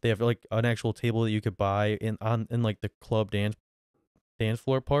 They have like an actual table that you could buy in like the club dance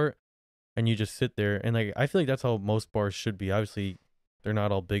floor part, and you just sit there. And like, I feel like that's how most bars should be. Obviously, they're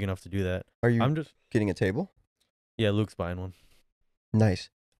not all big enough to do that. Are you I'm just getting a table? Yeah, Luke's buying one.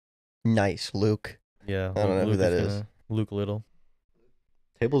 Nice, Luke. Yeah, I don't know who that is. Luke Little.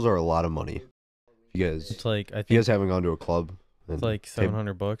 Tables are a lot of money. You guys, It's like I you think guys haven't gone to a club. it's like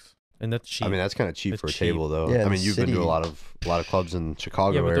 $700, and that's cheap. I mean, that's kind of cheap It's for a cheap. table, though. Yeah, I in mean, the you've been to city. a lot of clubs in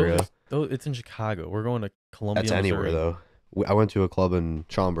Chicago yeah, but area. it's in Chicago. We're going to Columbia. That's anywhere Missouri. though. I went to a club in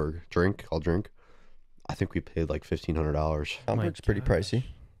Schaumburg. I'll drink. I think we paid like $1,500. Schaumburg's pretty gosh. pricey.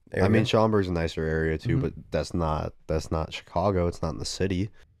 I mean, area. Schaumburg's a nicer area too, Mhm. but that's not Chicago. It's not in the city.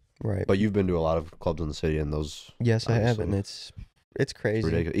 Right. But you've been to a lot of clubs in the city, and those Yes, I have, obviously. and it's it's crazy.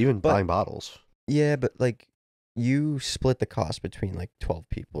 ridiculous. Even But- buying bottles. Yeah, but like you split the cost between like 12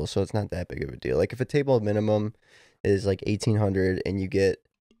 people, so it's not that big of a deal. Like if a table minimum is like 1,800 and you get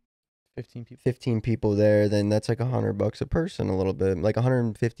 15 people. 15 people there, then that's like $100 a person, a little bit, like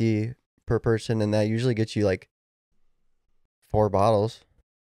 150 per person, and that usually gets you like 4 bottles.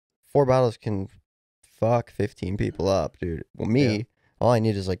 4 bottles can fuck 15 people up, dude. Well, me, Yeah. all I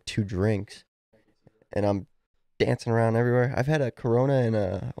need is like 2 drinks, and I'm dancing around everywhere. I've had a Corona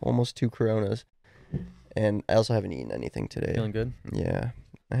and almost 2 Coronas, and I also haven't eaten anything today. Feeling good? Yeah,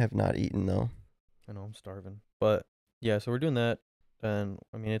 I have not eaten though. I know I'm starving, but yeah. So we're doing that, and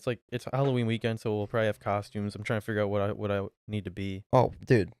I mean it's Halloween weekend, so we'll probably have costumes. I'm trying to figure out what I need to be. Oh,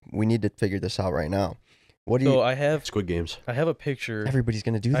 dude, we need to figure this out right now. What do So you? I have Squid Games. a picture. Everybody's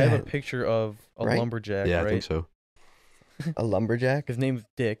gonna do I have a that. picture of a Right? lumberjack. Yeah, right? I think so. A lumberjack? His name's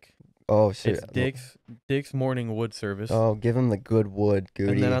Dick. Oh, so, It's Dick's Morning Wood Service. Oh, give him the good wood,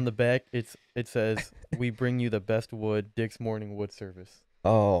 Goody. and then on the back it says, "We bring you the best wood, Dick's Morning Wood Service."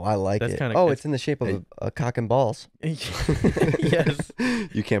 Oh, I like That's it. kinda- Oh, it's- it's in the shape of Hey. a cock and balls. Yes,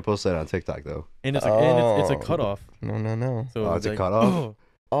 You can't post that on TikTok though. and it's a Oh. cutoff. No. So Oh, it's it's a like, cutoff? Oh,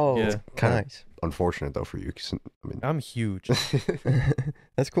 Oh, Yeah. Kinda- nice. Unfortunate though for you. 'Cause, I mean, I'm huge.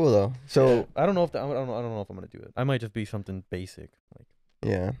 That's cool though. So Yeah, I don't know if I don't know if I'm gonna do it. I might just be something basic. Like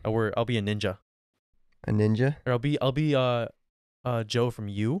yeah, I'll be a ninja, a ninja. or I'll be Joe from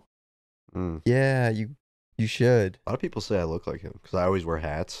You. mm. Yeah, you should. A lot of people say I look like him because I always wear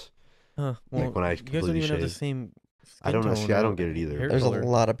hats. Well, Like when I you guys don't completely even have the shave. same. I don't know. skin See, I tone don't or get it either. hair There's color. a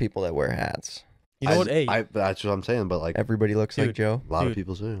lot of people that wear hats. You know what? Hey, that's what I'm saying. But like Everybody looks like Dude, Joe. a lot of dude,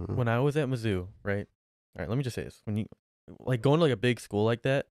 people say. when I was at Mizzou, right? All right, let me just say this: when you like going to like a big school like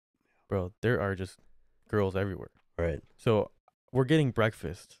that, bro, there are just girls everywhere. Right. So we're getting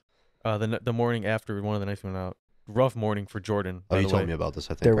breakfast, the morning after one of the nights we went out. Rough morning for Jordan. Oh, by you the told way. me about this. I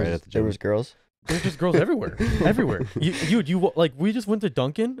think There right was at the gym. there was girls. There's just girls everywhere, everywhere. You like we just went to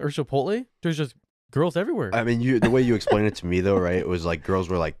Dunkin' or Chipotle. There's just girls everywhere. I mean, the way you explained it to me though, right? It was like girls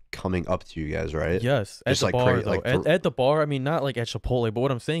were like coming up to you guys, right? Yes, at Just the like bar cra- though. like At the bar, I mean, not like at Chipotle, but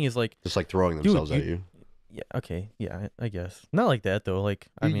what I'm saying is like, Just like throwing Dude, themselves at you. yeah, okay, yeah, I guess not like that though. Like,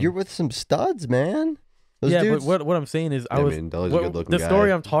 I Dude, mean, you're with some studs, man. Those yeah, dudes. but what I'm saying is, I mean, Deli's a what- good looking the guy.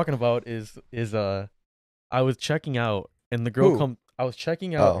 story I'm talking about is I was checking out and the girl Who? I was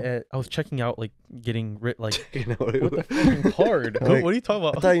checking out Oh. I was checking out like getting like You know, what the fucking card? Like, What are you talking I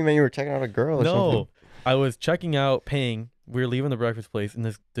about? thought you meant you were checking out a girl or No, something. I was checking out, paying. We were leaving the breakfast place,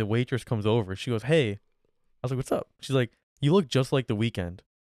 and the waitress comes over. She goes, "Hey," I was like, "What's up?" She's like, "You look just like The Weeknd."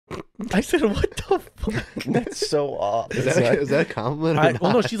 I said, "What the fuck?" That's so off. is that a compliment? Or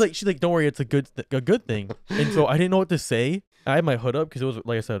Well, no, not? she's like, "Don't worry, it's a good thing." And so I didn't know what to say. I had my hood up because it was,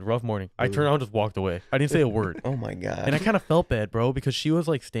 like I said, rough morning. I turned around and just walked away. I didn't say a word. Oh my god. And I kind of felt bad, bro, because she was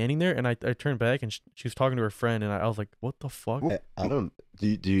like standing there, and I turned back, and she was talking to her friend, and I was like, "What the fuck?" I don't.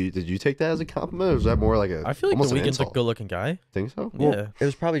 Did you take that as a compliment, or is that more like a? I feel like almost The an Weeknd's a insult? good-looking guy. Think so? Well, Yeah, it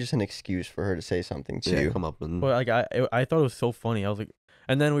was probably just an excuse for her to say something to Yeah, you. come up and. but like I thought it was so funny. I was like,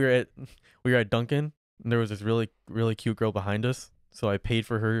 and then we were at Dunkin', and there was this really cute girl behind us, so I paid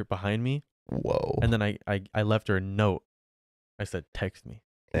for her behind me, Whoa. and then I left her a note. I said, "Text me."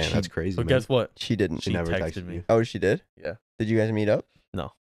 Damn, she- that's crazy. But man. guess what? She didn't. She She never texted texted me. you. Oh, she did? Yeah. Did you guys meet up?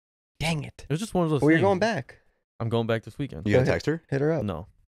 No. Dang it. It was just one of those. Well, you're things. going back. I'm going back this weekend. You gonna Okay. text her? Hit her up. No.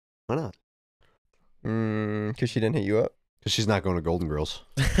 Why not? Because she didn't hit you up. Because she's not going to Golden Girls.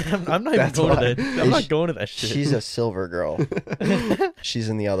 I'm not even That's going why. to that. I'm Is not she- going to that shit. She's a silver girl. She's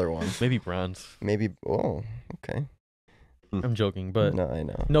in the other one. Maybe bronze. Maybe. Oh, okay. I'm joking, but No, I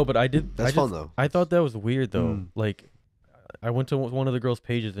know. no, but I did. That's I fun just- though. I thought that was weird though. Mm. Like, I went to one of the girls'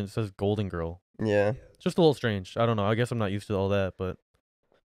 pages and it says Golden Girl. Yeah. It's just a little strange. I don't know. I guess I'm not used to all that. But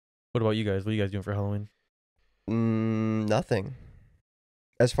what about you guys? What are you guys doing for Halloween? Nothing.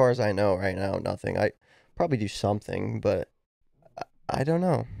 As far as I know right now, nothing. I probably do something, but I don't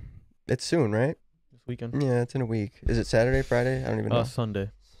know. It's soon, right? This weekend? Yeah, it's in a week. Is it Saturday, Friday? I don't even know.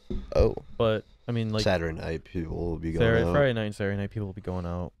 Sunday. Oh, But I mean, like Saturday night, people will be going Saturday, out. Friday night, and Saturday night, people will be going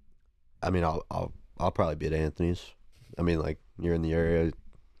out. I mean, I'll I'll probably be at Anthony's. I mean, like, you're in the area.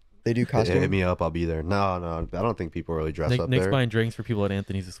 They do Hit costume. me up. I'll be there. No. I don't think people really dress up Nick's there. buying drinks for people at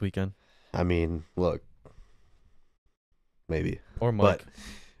Anthony's this weekend. I mean, look. Maybe. Or Mike. But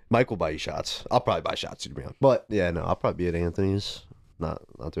Mike will buy you shots. I'll probably buy shots, to be honest. But, yeah, no, I'll probably be at Anthony's. Not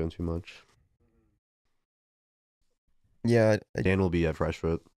doing too much. Yeah. Dan will be at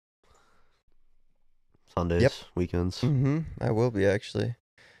Freshfoot. Sundays, weekends. I will be, actually.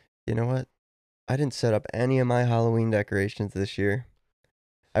 You know what? I didn't set up any of my Halloween decorations this year.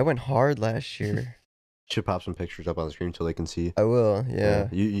 I went hard last year. Should pop some pictures up on the screen so they can see. I will, yeah.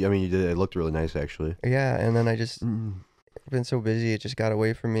 I mean, you did. It looked really nice, actually. Yeah, and then I just been so busy, it just got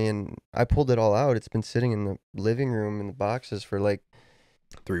away from me, and I pulled it all out. It's been sitting in the living room in the boxes for like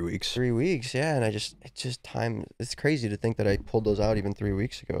 3 weeks. 3 weeks, yeah, and it's just time. It's crazy to think that I pulled those out even 3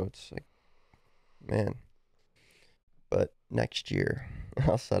 weeks ago. It's like, man. But next year,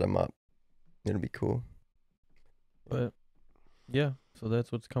 I'll set them up. It'll be cool. But yeah, so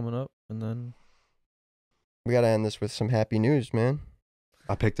that's what's coming up, and then We gotta end this with some happy news, man.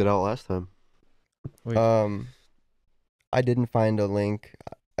 I picked it out last time. wait, I didn't find a link.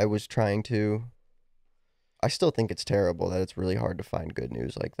 I was trying to. I still think it's terrible that it's really hard to find good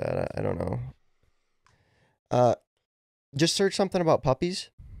news like that. I don't know. Just search something about puppies.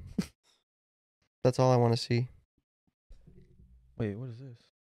 That's all I want to see. wait, what is this?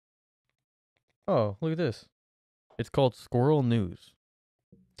 Oh, look at this. It's called Squirrel News.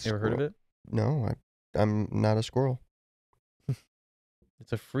 You ever heard of it? No, I'm not a squirrel.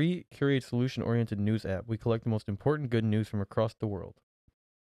 It's a free, curated, solution-oriented news app. We collect the most important good news from across the world.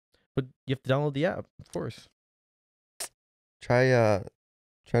 But you have to download the app, of course. Try to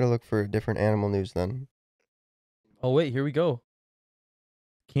look for different animal news then. Oh wait, here we go.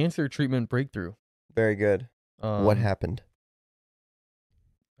 Cancer treatment breakthrough. Very good. What happened?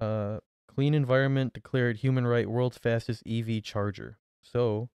 Clean environment declared human right, world's fastest EV charger.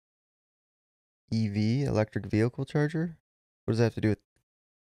 So, EV, electric vehicle charger? What does that have to do with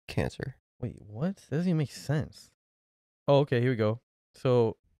cancer? wait, what? That doesn't even make sense. Oh, okay, here we go.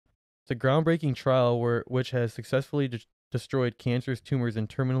 So, it's a groundbreaking trial which has successfully destroyed cancerous tumors in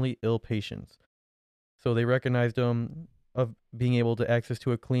terminally ill patients. So they recognized of being able to access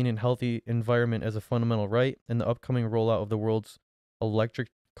to a clean and healthy environment as a fundamental right, and the upcoming rollout of the world's electric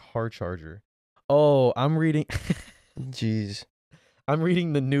car charger. Oh, I'm reading. Jeez. I'm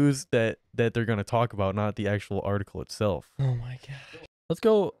reading the news that they're gonna talk about, not the actual article itself. Oh my god. Let's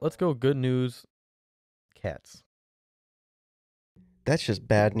go. Good news. Cats. That's just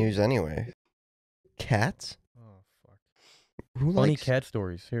bad news anyway. Cats? Oh fuck. Who Funny likes cat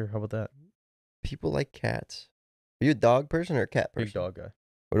stories. Here, how about that? people like cats? Are you a dog person or a cat person? Big dog guy.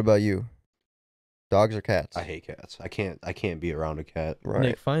 What about you? Dogs or cats? I hate cats. I can't be around a cat. Right.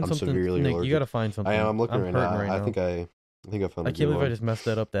 Nick, find I'm something. severely Nick, allergic. you gotta find something. I'm looking right now. hurting I think I found. I a can't good believe I one. just messed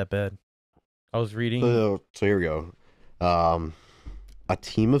that up that bad. I was reading. So here we go. A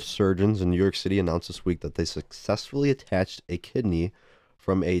team of surgeons in New York City announced this week that they successfully attached a kidney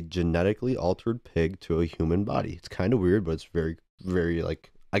from a genetically altered pig to a human body. It's kind of weird, but it's very, very,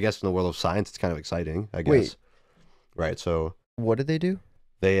 like, I guess in the world of science, it's kind of exciting, I guess. Wait. Right, so What did they do?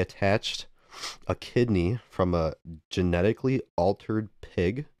 they attached a kidney from a genetically altered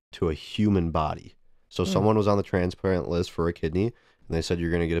pig to a human body. So someone was on the transplant list for a kidney, and they said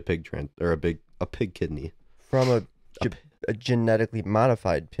you're going to get a pig kidney. From a genetically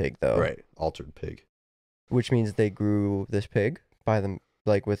modified pig, though. Right, altered pig. Which means they grew this pig by them,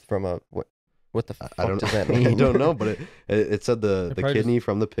 like from a what the fuck I don't does that mean? I don't know, but it said the probably kidney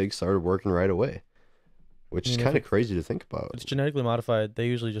from the pig started working right away, which is if kind of crazy to think about. It's genetically modified. They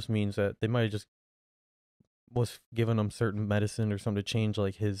usually just means that they might have just was giving him certain medicine or something to change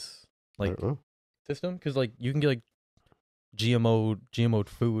like his I don't know. system, because like you can get like GMO'd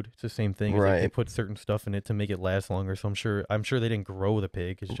food. It's the same thing. It's like they Right. put certain stuff in it to make it last longer. So I'm sure they didn't grow the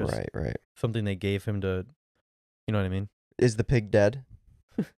pig. It's just Right. something they gave him to, you know what I mean? Is the pig dead?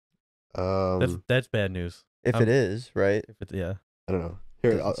 That's bad news. If it is, right? If it's yeah. I don't know.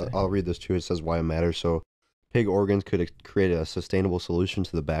 Here, Doesn't say. I'll read this too. It says why it matters. So, pig organs could create a sustainable solution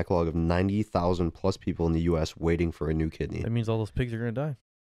to the backlog of 90,000 plus people in the U.S. waiting for a new kidney. That means all those pigs are gonna die,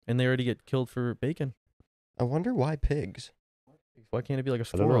 and they already get killed for bacon. I wonder why pigs. Why can't it be like a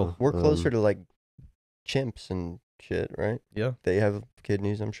I don't squirrel? know. We're closer to like chimps and shit, right? Yeah. They have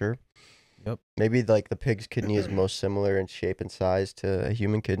kidneys, I'm sure. Yep. Maybe like the pig's kidney is most similar in shape and size to a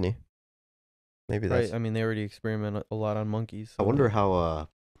human kidney. Maybe that's Right. I mean, they already experiment a lot on monkeys. I so- wonder how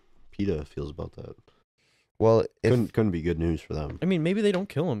PETA feels about that. well. If Couldn't be good news for them. I mean, maybe they don't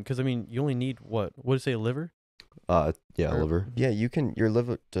kill them because I mean, you only need what? What did it say? A liver? Yeah, Or- liver. yeah, you can. Your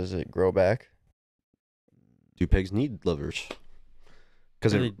liver, does it grow back? Do pigs need livers?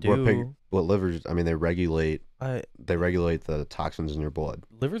 Because They do. what livers? I mean, they regulate I the toxins in your blood.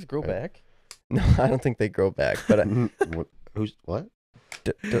 livers grow Right. back. No, I don't think they grow back. But What?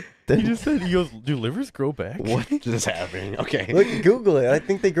 He just said, he goes, do livers grow back? What is happening? Okay. look, Google it. I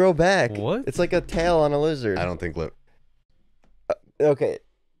think they grow back. What? It's like a tail on a lizard. I don't think Okay.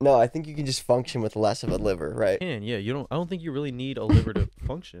 No, I think you can just function with less of a liver, right? Can, yeah. I don't think you really need a liver to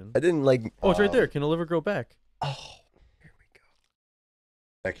function. I didn't like. Oh, it's right there. Can a liver grow back? Oh, here we go.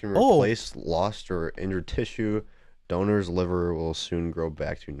 that can Oh. replace lost or injured tissue. Donor's liver will soon grow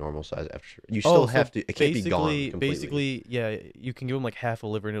back to normal size after. You still so have to. It can't be gone completely. Basically, yeah, you can give them like half a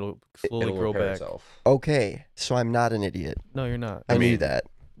liver and it'll slowly It'll grow repair back. itself. Okay, so I'm not an idiot. No, you're not. I knew mean, that.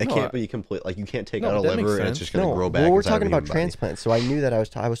 It No, can't be complete. Like you can't take No, out a that makes liver and it's sense. just gonna grow back. Well, we're inside of talking the about human body. transplants, so I knew that I was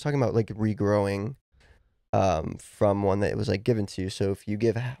talking about like regrowing, from one that was like given to you. So if you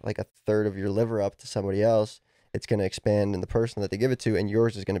give like a third of your liver up to somebody else, it's gonna expand in the person that they give it to, and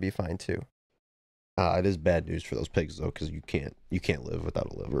yours is gonna be fine too. It is bad news for those pigs though, because you can't live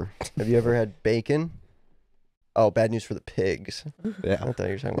without a liver. Have you ever had bacon? Oh, bad news for the pigs. Yeah. I thought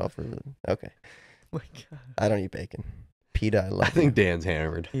you were talking about for the. Okay, Oh my God. I don't eat bacon. PETA, I love. I think Dan's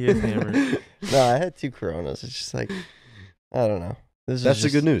hammered. He is hammered. No, I had 2 Coronas. It's just like, I don't know. This That's is the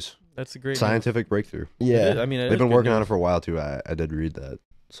just, good news. That's a great Scientific breakthrough. Yeah. I mean, They've been working on it for a while too. I did read that.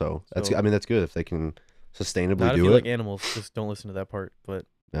 So that's. So- I mean, that's good if they can sustainably Not if do you it. like animals. Just don't listen to that part. But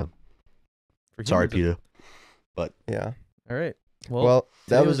Yeah. for Sorry, humans, PETA. Yeah. All right. Well, Well,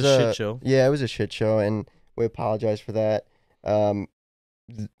 that today was a shit show. Yeah, it was a shit show, and we apologize for that.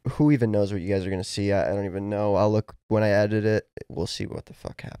 Who even knows what you guys are gonna see? I don't even know. I'll look when I edit it. We'll see what the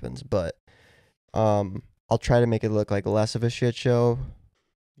fuck happens. But I'll try to make it look like less of a shit show.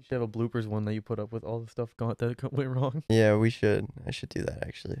 You should have a bloopers one that you put up with all the stuff that went wrong. Yeah, we should. I should do that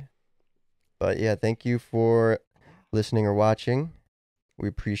actually. But yeah, thank you for listening or watching. We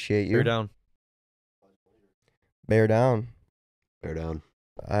appreciate you. Bear down. Bear down. Bear down.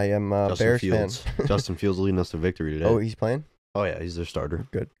 I am a Justin Bears Fields. fan. Justin Fields leading us to victory today. Oh, he's playing? Oh yeah, he's their starter.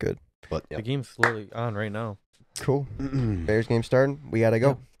 Good, good. But yeah. The game's slowly on right now. Cool. Bears game started. We gotta go.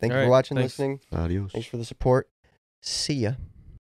 Yeah. Thank you All for right, watching, thanks. listening. Adios. Thanks for the support. See ya.